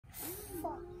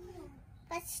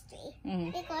plus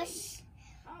 3 because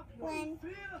 1,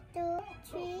 2,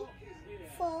 3,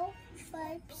 4,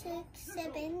 5, 6,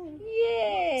 7.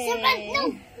 Yay! 7,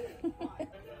 no!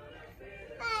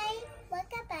 Hi,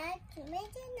 welcome back to my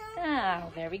channel. Ah,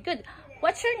 very good.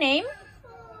 What's your name?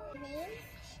 Name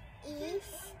is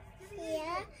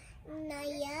Naya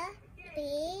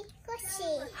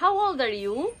Koshi. How old are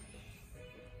you?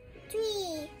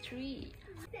 3. 3.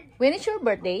 When is your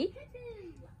birthday?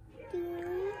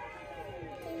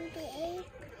 28,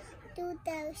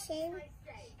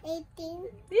 2018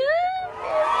 Yeah,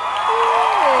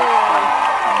 very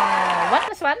good. 1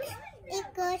 plus 1?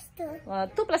 equals 2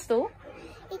 2 plus 2?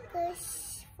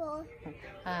 equals 4.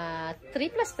 3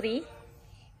 plus 3?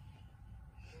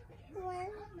 1,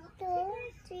 2,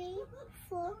 3,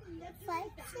 4, 5,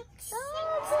 6.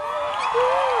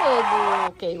 Good.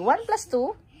 Okay, 1 plus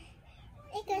 2?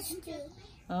 Equals 3.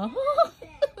 Oh,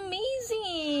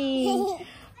 amazing.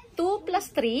 2 plus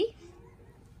 3?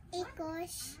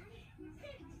 Equals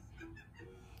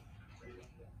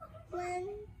 1,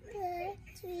 2,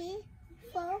 3,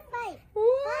 4, 5.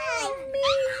 Wow,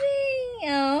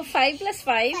 amazing. 5 plus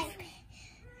 5?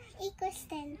 5 equals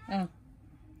 10. 10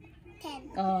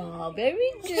 Oh,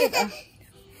 very good.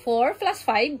 4 plus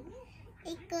 5?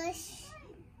 equals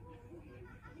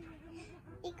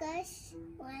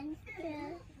 1,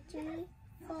 2, 3,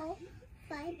 4,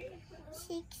 5,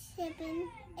 6, 7,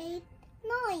 8,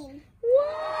 9. Wow,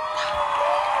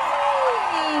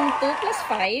 2 plus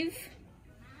 5?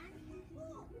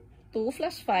 2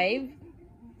 plus 5?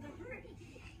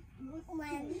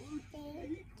 1,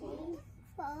 2, 3,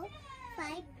 4,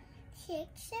 5, 6,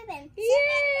 7.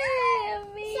 Yeah,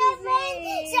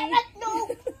 amazing. 7, no.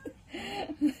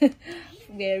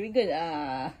 Very good.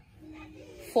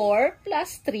 4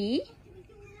 plus 3?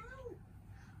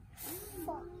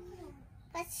 4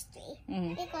 plus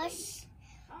 3 equals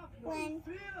 1,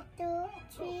 2,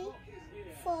 3,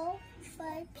 4,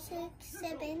 5, 6,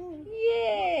 7.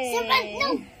 Yay! 7, no.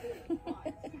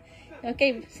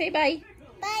 Okay, say bye.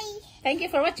 Bye. Thank you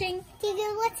for watching. Thank you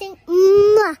for watching.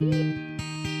 Mwah.